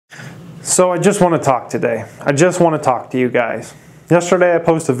So I just want to talk today. I just want to talk to you guys. Yesterday I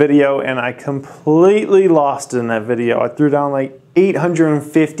posted a video and I completely lost it in that video. I threw down like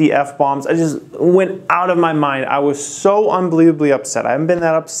 850 F-bombs. I just went out of my mind. I was so unbelievably upset. I haven't been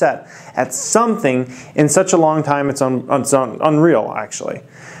that upset at something in such a long time. It's unreal, actually.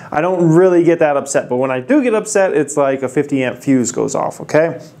 I don't really get that upset, but when I do get upset, it's like a 50 amp fuse goes off,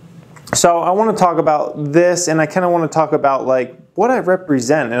 okay? So I want to talk about this, and I kind of want to talk about like what I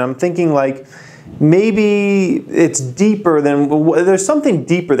represent, and I'm thinking like maybe it's deeper than, there's something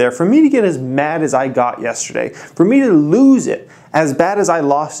deeper there. For me to get as mad as I got yesterday, for me to lose it as bad as I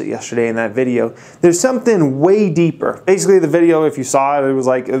lost it yesterday in that video, there's something way deeper. Basically the video, if you saw it, it was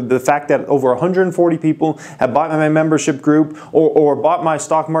like the fact that over 140 people have bought my membership group or bought my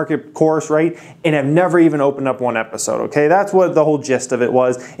stock market course, right? And have never even opened up one episode, okay? That's what the whole gist of it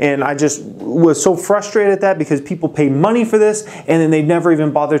was. And I just was so frustrated at that because people pay money for this and then they never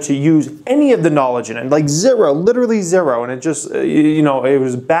even bother to use any of the knowledge in it. Like zero, literally zero. And it just, you know, it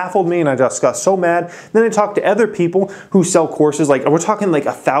was baffled me and I just got so mad. Then I talked to other people who sell courses, like we're talking like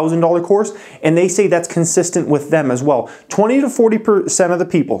 $1,000 course, and they say that's consistent with them as well. 20 to 40% of the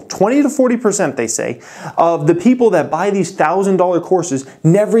people, 20 to 40% they say, of the people that buy these $1,000 courses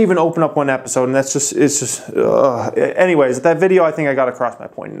never even open up one episode, and that's just, it's just, anyways, that video, I think I got across my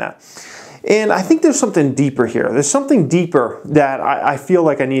point in that. And I think there's something deeper here. There's something deeper that I feel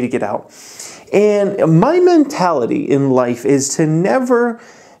like I need to get out. And my mentality in life is to never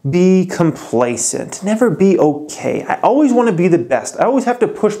be complacent, never be okay. I always want to be the best. I always have to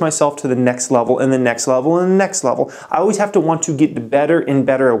push myself to the next level and the next level and the next level. I always have to want to get better and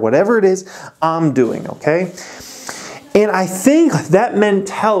better at whatever it is I'm doing, okay? And I think that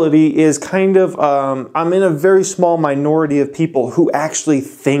mentality is kind of, I'm in a very small minority of people who actually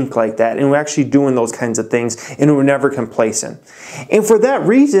think like that and who are actually doing those kinds of things and who are never complacent. And for that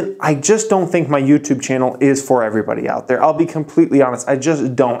reason, I just don't think my YouTube channel is for everybody out there. I'll be completely honest, I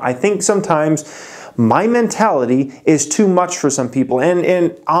just don't. I think sometimes my mentality is too much for some people,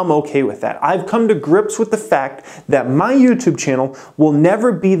 and I'm okay with that. I've come to grips with the fact that my YouTube channel will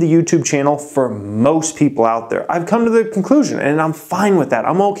never be the YouTube channel for most people out there. I've come to the conclusion, and I'm fine with that.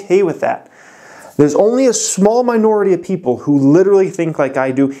 I'm okay with that. There's only a small minority of people who literally think like I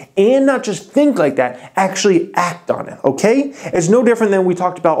do, and not just think like that, actually act on it, okay? It's no different than we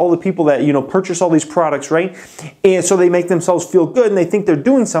talked about all the people that, you know, purchase all these products, right? And so they make themselves feel good and they think they're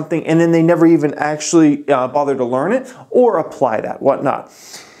doing something and then they never even actually bother to learn it or apply that, whatnot.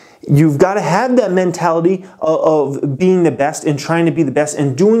 You've got to have that mentality of being the best and trying to be the best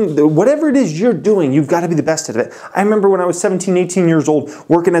and doing whatever it is you're doing, you've got to be the best at it. I remember when I was 17, 18 years old,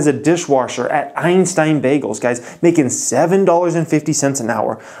 working as a dishwasher at Einstein Bagels, guys, making $7.50 an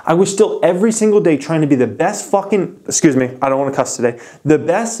hour. I was still every single day trying to be the best fucking, excuse me, I don't want to cuss today, the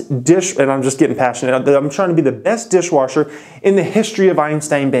best dish, and I'm just getting passionate, I'm trying to be the best dishwasher in the history of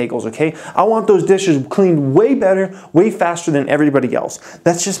Einstein Bagels, okay? I want those dishes cleaned way better, way faster than everybody else.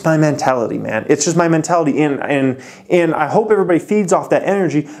 That's just my mentality, man. It's just my mentality, and I hope everybody feeds off that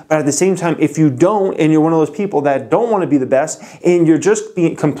energy, but at the same time, if you don't, and you're one of those people that don't want to be the best, and you're just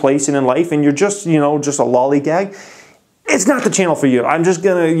being complacent in life, and you're just, you know, just a lollygag, it's not the channel for you. I'm just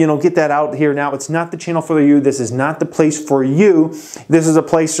gonna, you know, get that out here now. It's not the channel for you. This is not the place for you. This is a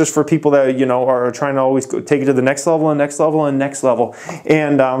place just for people that, you know, are trying to always take it to the next level and next level and next level.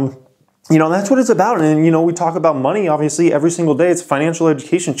 And you know, that's what it's about. And, you know, we talk about money, obviously, every single day. It's a financial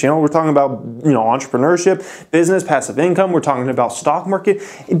education channel. We're talking about, you know, entrepreneurship, business, passive income. We're talking about stock market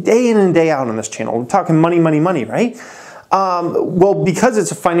day in and day out on this channel. We're talking money, money, money, right? Well, because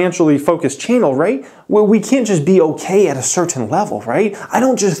it's a financially focused channel, right? Well, we can't just be okay at a certain level, right? I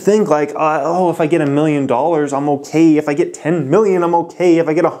don't just think like, oh, if I get $1 million, I'm okay. If I get 10 million, I'm okay. If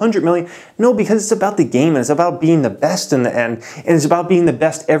I get 100 million. No, because it's about the game and it's about being the best in the end. And it's about being the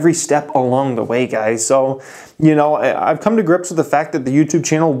best every step along the way, guys. So, you know, I've come to grips with the fact that the YouTube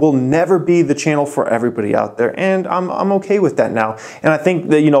channel will never be the channel for everybody out there. And I'm okay with that now. And I think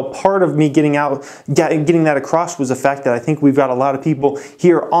that, you know, part of me getting that across was the fact that I think we've got a lot of people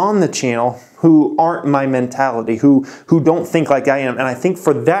here on the channel who aren't my mentality, who don't think like I am. And I think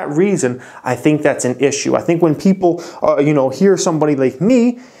for that reason, I think that's an issue. I think when people, you know, hear somebody like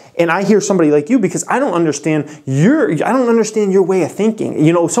me, and I hear somebody like you, because I don't understand your way of thinking.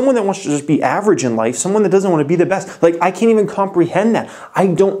 You know, someone that wants to just be average in life, someone that doesn't want to be the best, like I can't even comprehend that. I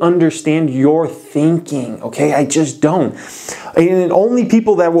don't understand your thinking, okay? I just don't. And only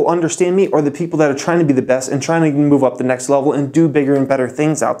people that will understand me are the people that are trying to be the best and trying to move up the next level and do bigger and better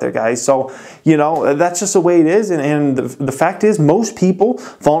things out there, guys. So, you know, that's just the way it is. And the fact is, most people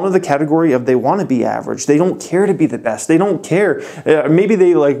fall into the category of they want to be average. They don't care to be the best. They don't care. Maybe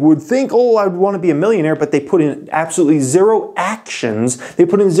they like would think, oh, I would want to be a millionaire, but they put in absolutely zero actions. They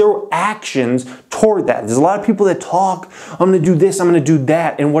put in zero actions toward that. There's a lot of people that talk, I'm going to do this, I'm going to do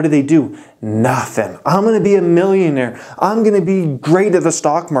that. And what do? Nothing. I'm going to be a millionaire. I'm going to be great at the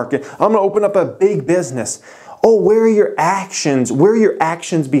stock market. I'm going to open up a big business. Oh, where are your actions? Where are your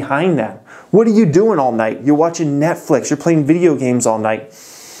actions behind that? What are you doing all night? You're watching Netflix. You're playing video games all night.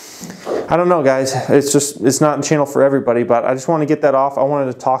 I don't know, guys. It's not a channel for everybody, but I just want to get that off. I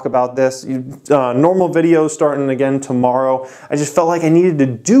wanted to talk about this. Normal videos starting again tomorrow. I just felt like I needed to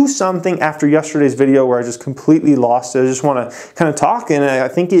do something after yesterday's video where I just completely lost it. I just want to kind of talk, and I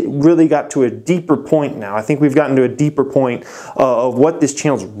think it really got to a deeper point now. I think we've gotten to a deeper point of what this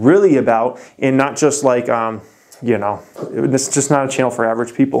channel's really about, and not just like, you know, it's just not a channel for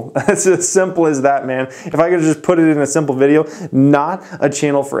average people. It's as simple as that, man. If I could just put it in a simple video, not a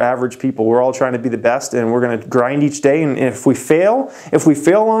channel for average people. We're all trying to be the best, and we're going to grind each day. And if we fail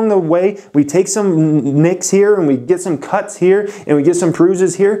along the way, we take some nicks here and we get some cuts here and we get some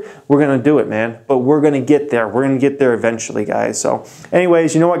bruises here, we're going to do it, man. But we're going to get there. We're going to get there eventually, guys. So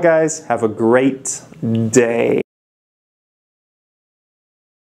anyways, you know what, guys? Have a great day.